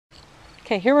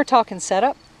Okay, here we're talking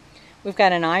setup. We've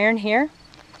got an iron here.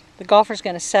 The golfer's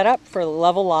going to set up for a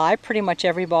level lie. Pretty much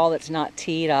every ball that's not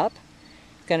teed up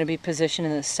is going to be positioned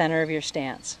in the center of your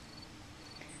stance.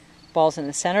 Ball's in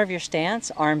the center of your stance.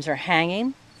 Arms are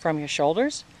hanging from your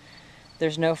shoulders.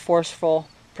 There's no forceful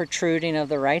protruding of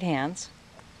the right hands,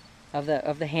 of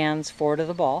the hands forward of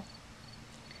the ball.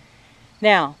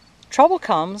 Now, trouble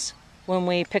comes when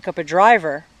we pick up a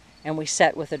driver and we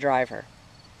set with a driver.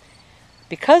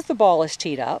 Because the ball is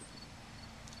teed up,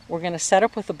 we're going to set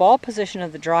up with the ball position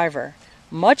of the driver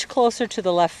much closer to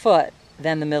the left foot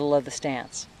than the middle of the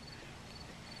stance.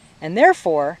 And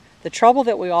therefore, the trouble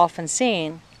that we often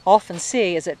see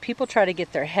is that people try to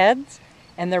get their heads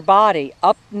and their body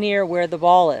up near where the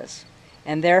ball is.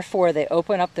 And therefore, they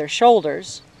open up their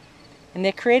shoulders and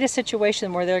they create a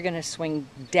situation where they're going to swing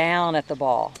down at the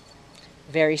ball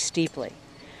very steeply.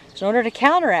 So in order to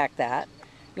counteract that,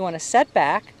 you want to set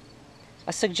back.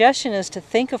 A suggestion is to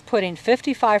think of putting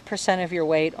 55% of your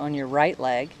weight on your right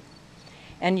leg,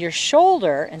 and your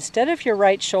shoulder, instead of your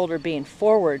right shoulder being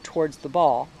forward towards the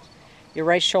ball, your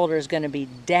right shoulder is going to be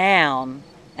down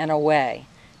and away.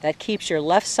 That keeps your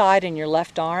left side and your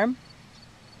left arm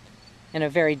in a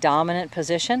very dominant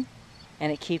position,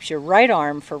 and it keeps your right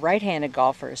arm for right-handed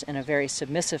golfers in a very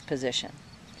submissive position.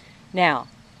 Now,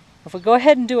 if we go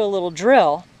ahead and do a little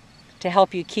drill to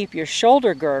help you keep your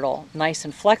shoulder girdle nice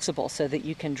and flexible so that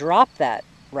you can drop that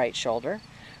right shoulder,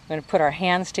 we're going to put our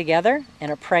hands together in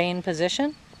a praying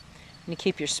position and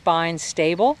keep your spine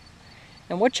stable.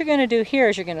 And what you're going to do here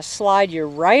is you're going to slide your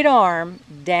right arm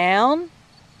down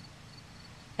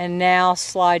and now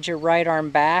slide your right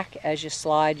arm back as you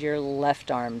slide your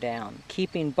left arm down,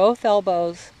 keeping both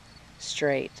elbows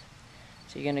straight.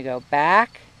 So you're going to go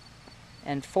back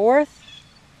and forth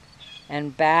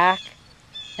and back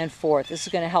and forth. This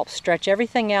is going to help stretch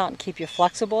everything out and keep you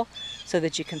flexible so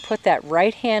that you can put that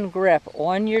right hand grip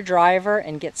on your driver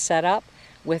and get set up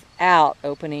without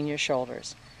opening your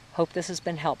shoulders. Hope this has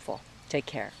been helpful. Take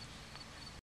care.